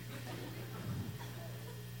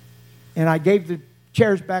 And I gave the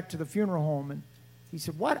chairs back to the funeral home, and he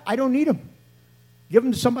said, what? I don't need them. Give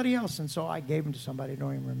them to somebody else. And so I gave them to somebody. I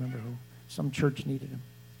don't even remember who. Some church needed them.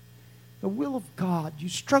 The will of God, you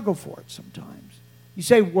struggle for it sometimes. You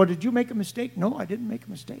say, well, did you make a mistake? No, I didn't make a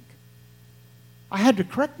mistake. I had to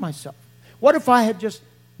correct myself. What if I had just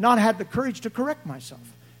not had the courage to correct myself?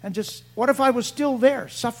 And just, what if I was still there,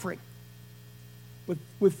 suffering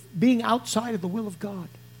with being outside of the will of God?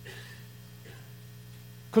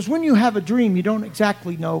 Because when you have a dream, you don't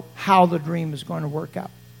exactly know how the dream is going to work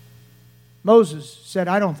out. Moses said,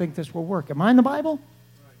 I don't think this will work. Am I in the Bible?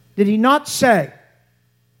 Did he not say,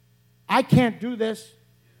 I can't do this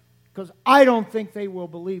because I don't think they will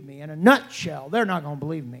believe me? In a nutshell, they're not going to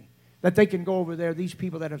believe me. That they can go over there, these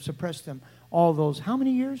people that have suppressed them all those, how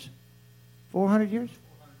many years? 400 years?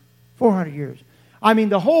 400 years. I mean,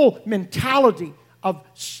 the whole mentality of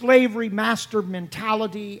slavery, master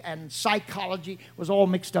mentality, and psychology was all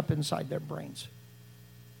mixed up inside their brains.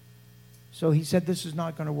 So he said, this is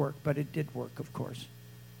not going to work, but it did work, of course.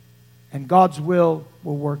 And God's will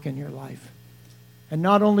work in your life. And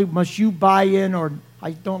not only must you buy in, or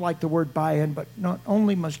I don't like the word buy in, but not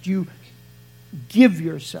only must you give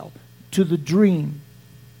yourself to the dream,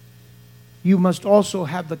 you must also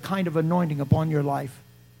have the kind of anointing upon your life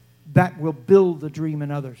that will build the dream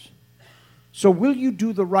in others. So will you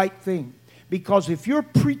do the right thing? Because if you're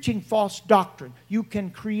preaching false doctrine, you can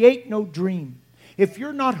create no dream. If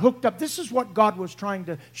you're not hooked up, this is what God was trying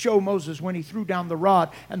to show Moses when he threw down the rod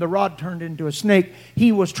and the rod turned into a snake.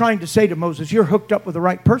 He was trying to say to Moses, you're hooked up with the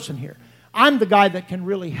right person here. I'm the guy that can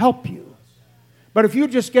really help you. But if you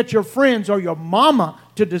just get your friends or your mama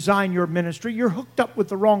to design your ministry, you're hooked up with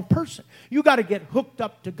the wrong person. You got to get hooked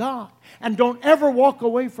up to God. And don't ever walk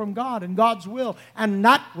away from God and God's will. And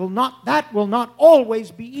that will not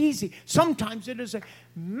always be easy. Sometimes it is a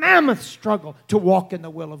mammoth struggle to walk in the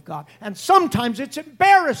will of God. And sometimes it's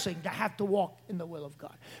embarrassing to have to walk in the will of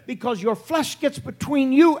God. Because your flesh gets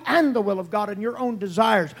between you and the will of God and your own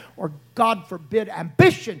desires. Or, God forbid,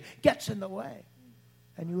 ambition gets in the way.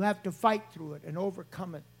 And you have to fight through it and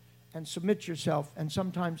overcome it and submit yourself and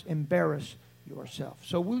sometimes embarrass yourself.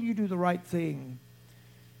 So will you do the right thing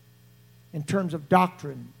in terms of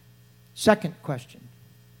doctrine? Second question.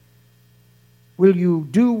 Will you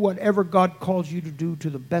do whatever God calls you to do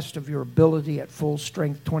to the best of your ability at full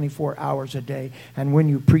strength 24 hours a day? And when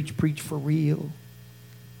you preach, preach for real.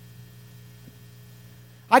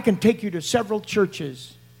 I can take you to several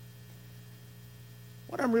churches.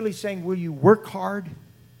 What I'm really saying, will you work hard?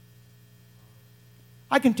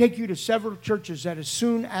 I can take you to several churches that as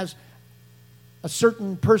soon as a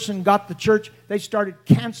certain person got the church, they started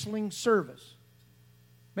canceling service,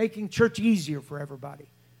 making church easier for everybody,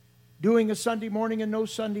 doing a Sunday morning and no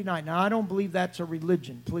Sunday night. Now, I don't believe that's a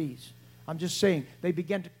religion, please. I'm just saying they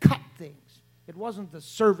began to cut things. It wasn't the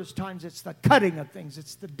service times, it's the cutting of things.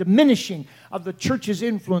 It's the diminishing of the church's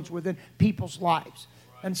influence within people's lives.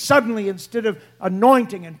 And suddenly, instead of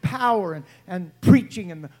anointing and power and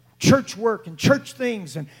preaching and the church work and church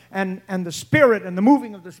things and the Spirit and the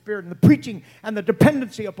moving of the Spirit and the preaching and the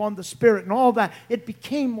dependency upon the Spirit and all that, it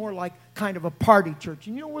became more like kind of a party church.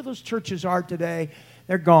 And you know where those churches are today?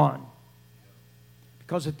 They're gone.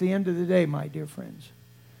 Because at the end of the day, my dear friends,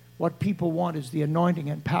 what people want is the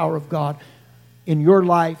anointing and power of God in your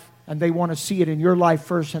life. And they want to see it in your life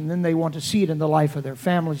first, and then they want to see it in the life of their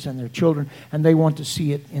families and their children, and they want to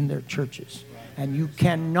see it in their churches. And you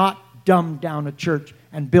cannot dumb down a church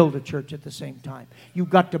and build a church at the same time. You've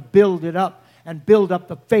got to build it up and build up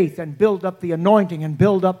the faith and build up the anointing and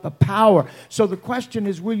build up the power. So the question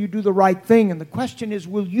is, will you do the right thing? And the question is,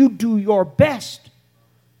 will you do your best?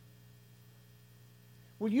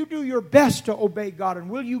 Will you do your best to obey God? And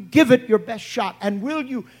will you give it your best shot? And will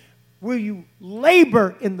you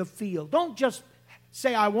labor in the field? Don't just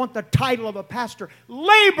say, I want the title of a pastor.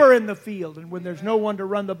 Labor in the field. And when there's no one to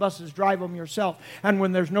run the buses, drive them yourself. And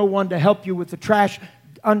when there's no one to help you with the trash,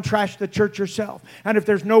 untrash the church yourself. And if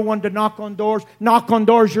there's no one to knock on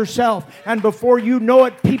doors yourself. And before you know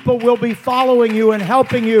it, people will be following you and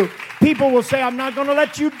helping you. People will say, I'm not going to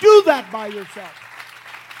let you do that by yourself.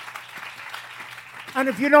 And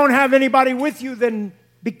if you don't have anybody with you, then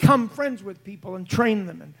become friends with people and train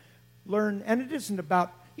them and learn. And it isn't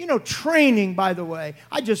about, training, by the way.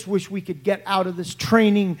 I just wish we could get out of this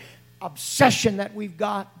training obsession that we've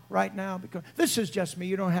got right now. Because this is just me.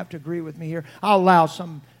 You don't have to agree with me here. I'll allow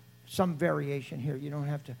some some variation here. You don't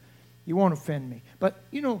have to, you won't offend me. But,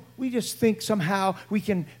 we just think somehow we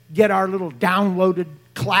can get our little downloaded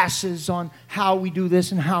classes on how we do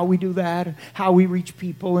this and how we do that and how we reach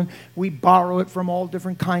people, and we borrow it from all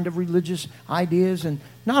different kind of religious ideas, and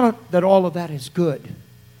not that all of that is good.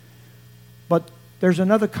 But there's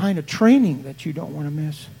another kind of training that you don't want to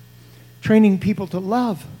miss. Training people to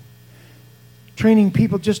love. Training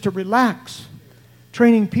people just to relax.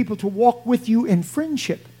 Training people to walk with you in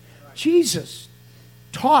friendship. Jesus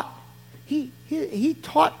taught. He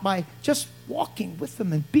taught by just walking with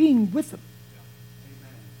them and being with them.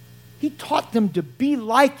 He taught them to be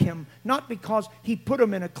like him, not because he put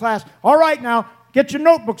them in a class. All right, now, get your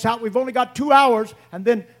notebooks out. We've only got 2 hours, and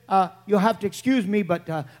then you'll have to excuse me, but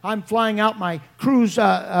I'm flying out. My cruise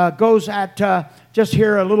goes at just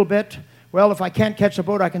here a little bit. Well, if I can't catch the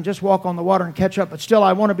boat, I can just walk on the water and catch up. But still,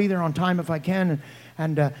 I want to be there on time if I can.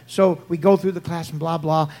 And so we go through the class and blah,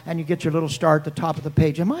 blah, and you get your little star at the top of the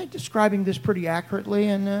page. Am I describing this pretty accurately?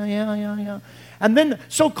 And yeah. And then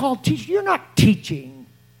so-called teacher, you're not teaching.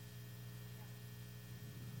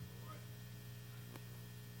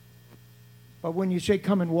 But when you say,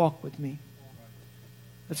 come and walk with me,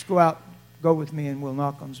 let's go out, go with me, and we'll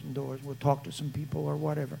knock on some doors. We'll talk to some people or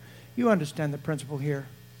whatever. You understand the principle here.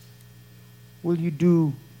 Will you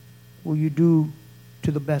do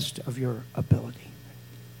to the best of your ability?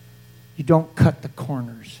 You don't cut the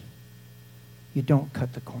corners. You don't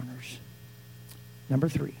cut the corners. Number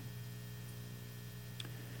 3.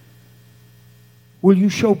 Will you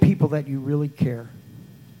show people that you really care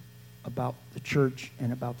about the church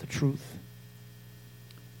and about the truth?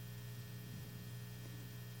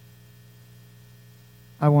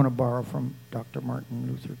 I want to borrow from Dr. Martin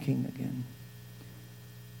Luther King again.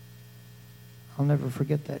 I'll never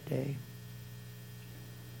forget that day.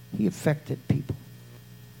 He affected people.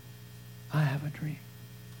 I have a dream,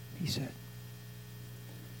 he said.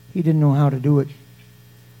 He didn't know how to do it.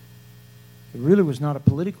 It really was not a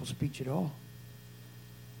political speech at all.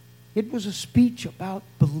 It was a speech about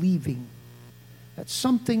believing that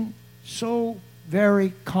something so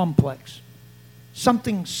very complex,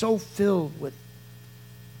 something so filled with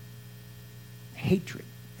hatred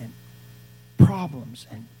and problems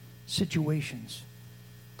and situations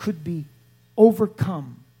could be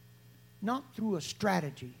overcome, not through a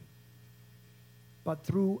strategy, but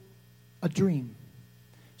through a dream.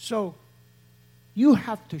 So you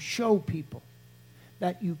have to show people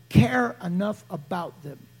that you care enough about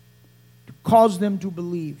them to cause them to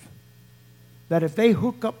believe that if they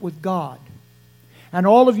hook up with God and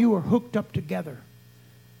all of you are hooked up together,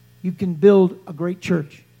 you can build a great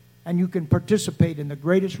church and you can participate in the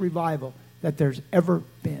greatest revival that there's ever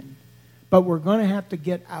been. But we're going to have to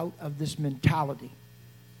get out of this mentality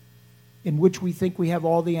in which we think we have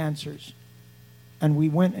all the answers. And we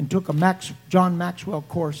went and took a John Maxwell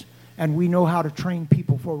course, and we know how to train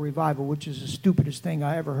people for revival, which is the stupidest thing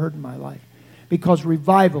I ever heard in my life. Because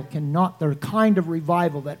revival cannot, the kind of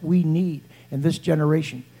revival that we need in this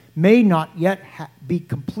generation may not yet be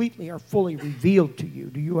completely or fully revealed to you.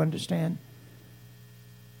 Do you understand?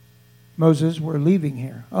 Moses, we're leaving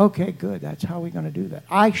here. Okay, good. That's how we're going to do that.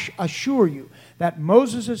 I assure you that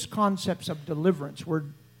Moses' concepts of deliverance were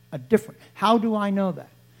different. How do I know that?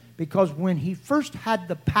 Because when he first had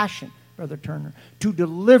the passion, Brother Turner, to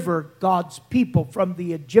deliver God's people from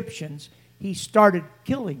the Egyptians, he started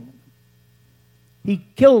killing them. He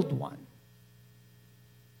killed one.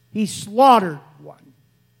 He slaughtered one.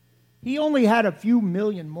 He only had a few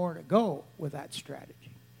million more to go with that strategy.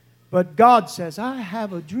 But God says, I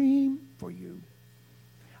have a dream for you.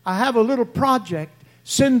 I have a little project.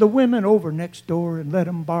 Send the women over next door and let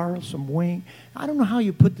them borrow some wing. I don't know how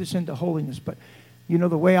you put this into holiness, but you know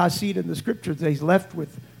the way I see it in the scriptures, they left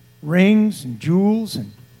with rings and jewels.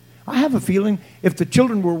 And I have a feeling if the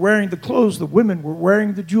children were wearing the clothes, the women were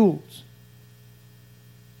wearing the jewels.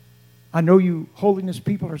 I know you holiness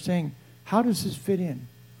people are saying, how does this fit in?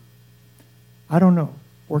 I don't know.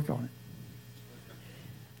 Work on it.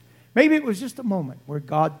 Maybe it was just a moment where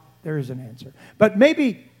God, there is an answer. But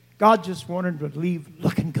maybe God just wanted to leave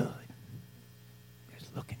looking good.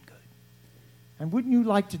 Just looking good. And wouldn't you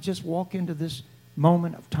like to just walk into this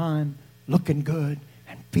moment of time looking good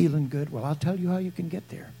and feeling good? Well, I'll tell you how you can get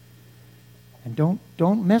there. And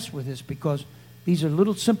don't mess with this, because these are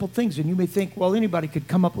little simple things. And you may think, well, anybody could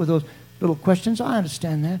come up with those little questions. I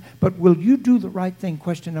understand that. But will you do the right thing?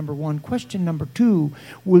 Question number 1. Question number 2,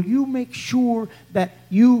 will you make sure that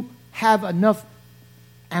you have enough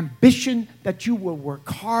ambition that you will work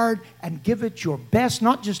hard and give it your best,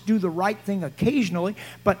 not just do the right thing occasionally,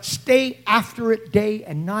 but stay after it day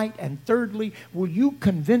and night. And thirdly, will you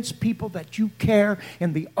convince people that you care?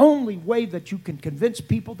 And the only way that you can convince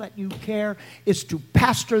people that you care is to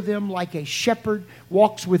pastor them like a shepherd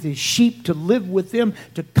walks with his sheep, to live with them,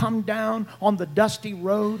 to come down on the dusty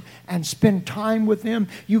road and spend time with them.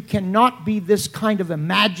 You cannot be this kind of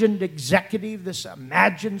imagined executive, this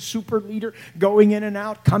imagined super leader, going in and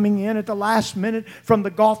out, coming in at the last minute from the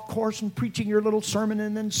golf course and preaching your little sermon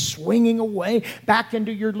and then swinging away back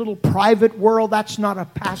into your little private world. That's not a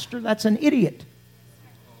pastor, that's an idiot.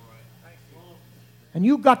 And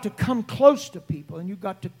you've got to come close to people, and you've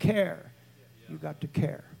got to care. You've got to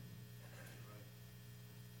care.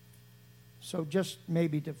 So just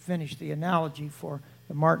maybe to finish the analogy for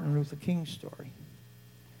the Martin Luther King story,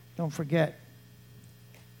 don't forget,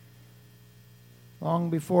 long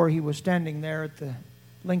before he was standing there at the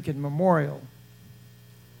Lincoln Memorial,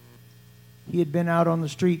 he had been out on the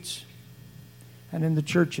streets and in the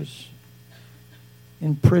churches,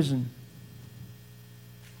 in prison,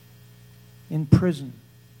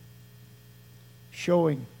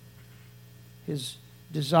 showing his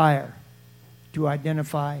desire to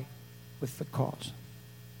identify with the cause.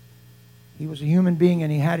 He was a human being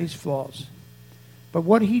and he had his flaws. But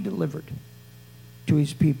what he delivered to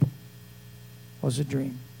his people was a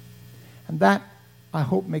dream. And that, I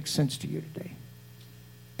hope, makes sense to you today.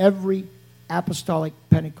 Every apostolic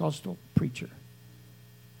Pentecostal preacher,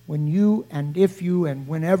 when you and if you and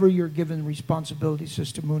whenever you're given responsibility,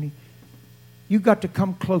 Sister Mooney, you've got to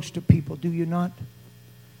come close to people, do you not?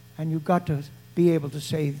 And you've got to be able to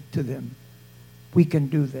say to them, we can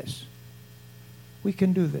do this. We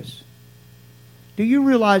can do this. Do you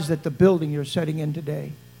realize that the building you're sitting in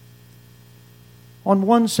today, on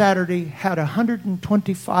one Saturday, had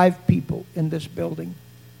 125 people in this building?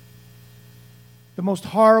 The most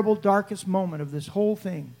horrible, darkest moment of this whole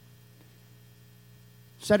thing,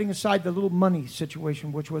 setting aside the little money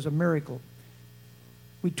situation, which was a miracle,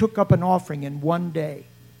 we took up an offering in one day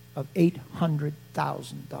of $800,000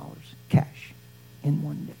 cash in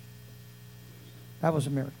one day. That was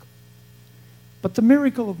a miracle. But the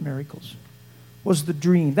miracle of miracles was the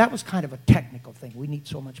dream. That was kind of a technical thing. We need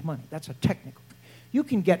so much money. That's a technical thing. You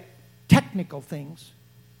can get technical things,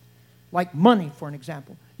 like money, for an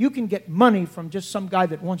example. You can get money from just some guy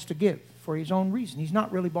that wants to give for his own reason. He's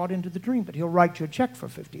not really bought into the dream, but he'll write you a check for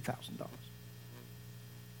 $50,000.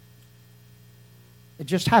 It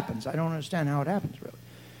just happens. I don't understand how it happens, really.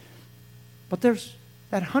 But there's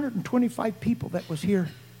that 125 people that was here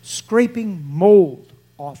scraping mold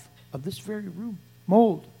off of this very room.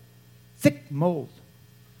 Mold. Thick mold.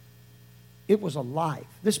 It was alive.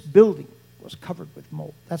 This building was covered with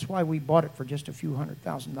mold. That's why we bought it for just a few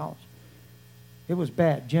 $100,000. It was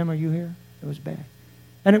bad. Jim, are you here? It was bad.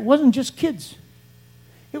 And it wasn't just kids.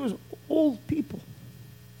 It was old people.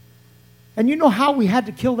 And you know how we had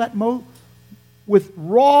to kill that mold? With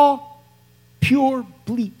raw, pure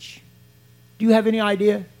bleach. Do you have any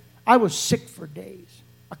idea? I was sick for days.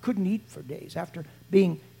 I couldn't eat for days after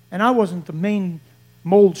being, and I wasn't the main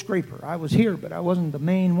mold scraper. I was here, but I wasn't the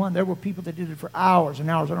main one. There were people that did it for hours and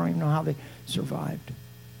hours. I don't even know how they survived.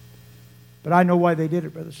 But I know why they did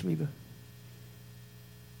it, Brother Sleva.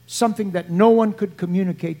 Something that no one could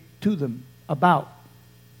communicate to them about.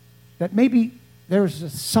 That maybe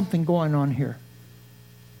there's something going on here.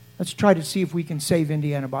 Let's try to see if we can save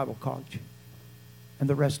Indiana Bible College. And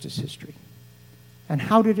the rest is history. And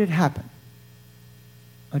how did it happen?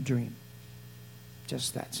 A dream.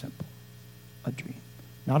 Just that simple. A dream.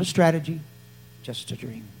 Not a strategy, just a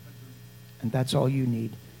dream. And that's all you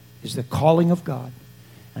need, is the calling of God.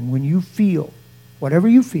 And when you feel, whatever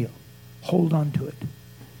you feel, hold on to it.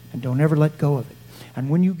 And don't ever let go of it.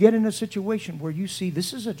 And when you get in a situation where you see,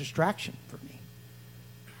 this is a distraction for me.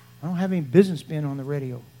 I don't have any business being on the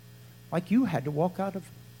radio. Like you had to walk out of,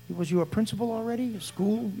 was you a principal already? A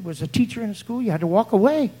school? You was a teacher in a school? You had to walk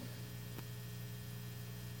away.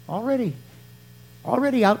 Already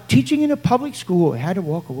out teaching in a public school, I had to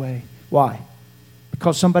walk away. Why?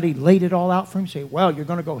 Because somebody laid it all out for him. Say, well, you're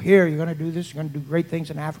going to go here, you're going to do this, you're going to do great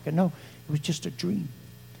things in Africa. No, it was just a dream.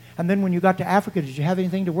 And then when you got to Africa, did you have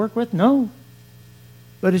anything to work with? No.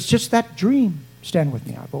 But it's just that dream. Stand with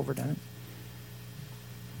me, I've overdone it.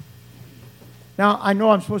 Now, I know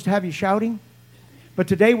I'm supposed to have you shouting, but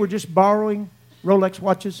today we're just borrowing Rolex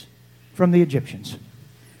watches from the Egyptians.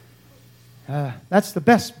 That's the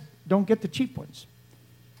best. Don't get the cheap ones.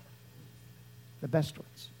 The best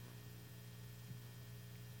ones.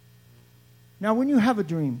 Now, when you have a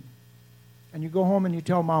dream and you go home and you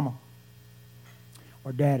tell Mama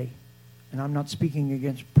or Daddy, And I'm not speaking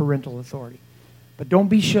against parental authority. But don't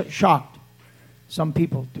be shocked. Some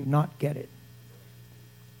people do not get it.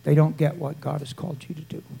 They don't get what God has called you to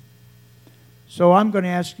do. So I'm going to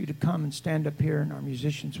ask you to come and stand up here, and our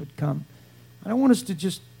musicians would come. I don't want us to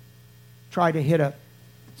just try to hit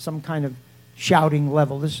some kind of shouting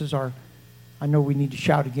level. This is I know we need to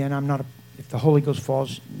shout again. If the Holy Ghost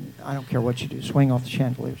falls, I don't care what you do, swing off the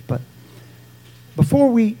chandeliers. But before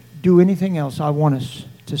we do anything else, I want us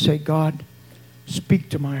to say, God, speak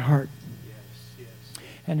to my heart. Yes.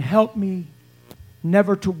 And help me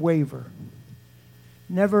never to waver,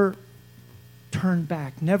 never turn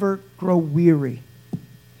back, never grow weary.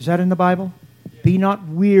 Is that in the Bible? Yes. Be not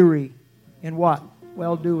weary in what?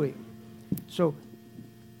 Well-doing. So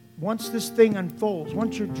once this thing unfolds,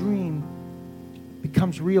 once your dream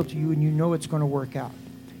becomes real to you and you know it's going to work out,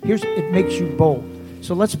 it makes you bold.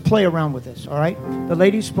 So let's play around with this, all right? The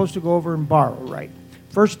lady's supposed to go over and borrow, right?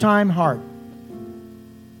 First time, hard.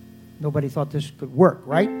 Nobody thought this could work,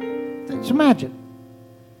 right? Just imagine.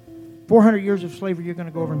 400 years of slavery, you're going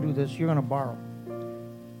to go over and do this. You're going to borrow.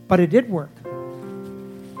 But it did work.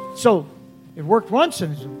 So it worked once,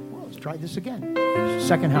 and well, let's try this again.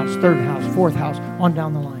 Second house, third house, fourth house, on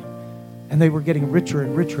down the line. And they were getting richer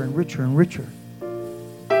and richer and richer and richer.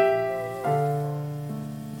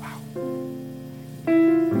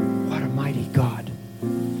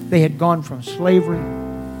 They had gone from slavery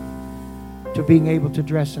to being able to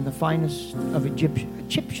dress in the finest of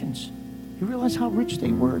Egyptians. You realize how rich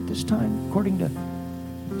they were at this time, according to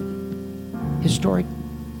historic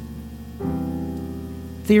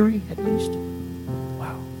theory, at least?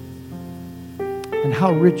 Wow. And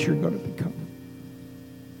how rich you're going to become.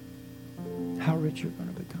 How rich you're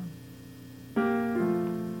going to become.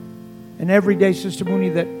 And every day, Sister Mooney,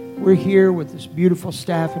 that we're here with this beautiful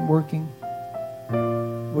staff and working,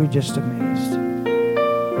 we're just amazed.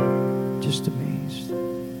 Just amazed.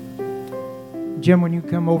 Jim, when you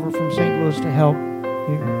come over from St. Louis to help,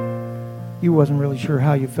 you wasn't really sure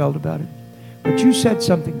how you felt about it. But you said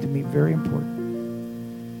something to me very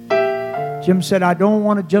important. Jim said, I don't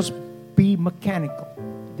want to just be mechanical.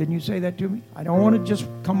 Didn't you say that to me? I don't want to just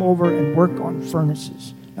come over and work on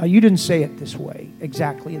furnaces. Now, you didn't say it this way,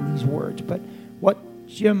 exactly in these words, but what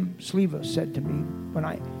Jim Sleva said to me when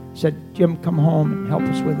I said, Jim, come home and help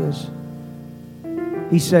us with this.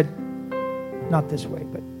 He said, not this way,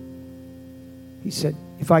 but he said,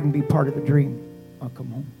 if I can be part of the dream, I'll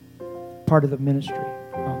come home. Part of the ministry,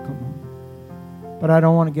 I'll come home. But I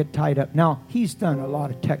don't want to get tied up. Now, he's done a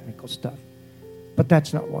lot of technical stuff, but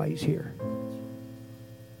that's not why he's here.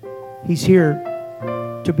 He's here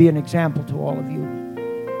to be an example to all of you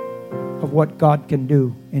of what God can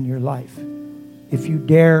do in your life if you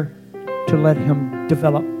dare to let Him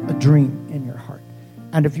develop a dream in your heart.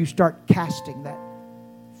 And if you start casting that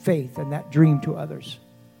faith and that dream to others,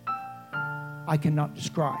 I cannot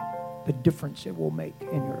describe the difference it will make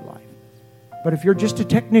in your life. But if you're just a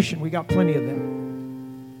technician, we got plenty of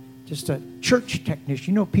them. Just a church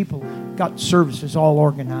technician. You know, people got services all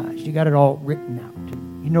organized. You got it all written out.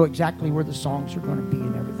 You know exactly where the songs are going to be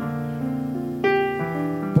and everything.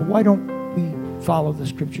 But why don't we follow the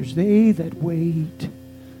scriptures? They that wait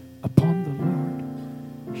upon the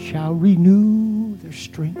Lord shall renew their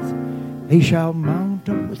strength. They shall mount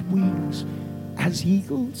up with wings as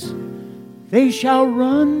eagles. They shall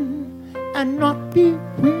run and not be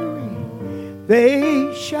weary.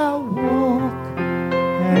 They shall walk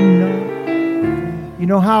and not. You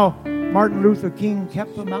know how Martin Luther King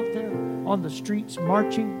kept them out there on the streets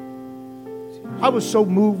marching? I was so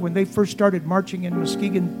moved when they first started marching in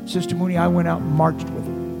Muskegon, Sister Mooney. I went out and marched with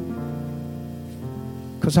them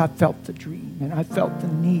because I felt the dream and I felt the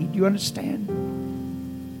need. You understand?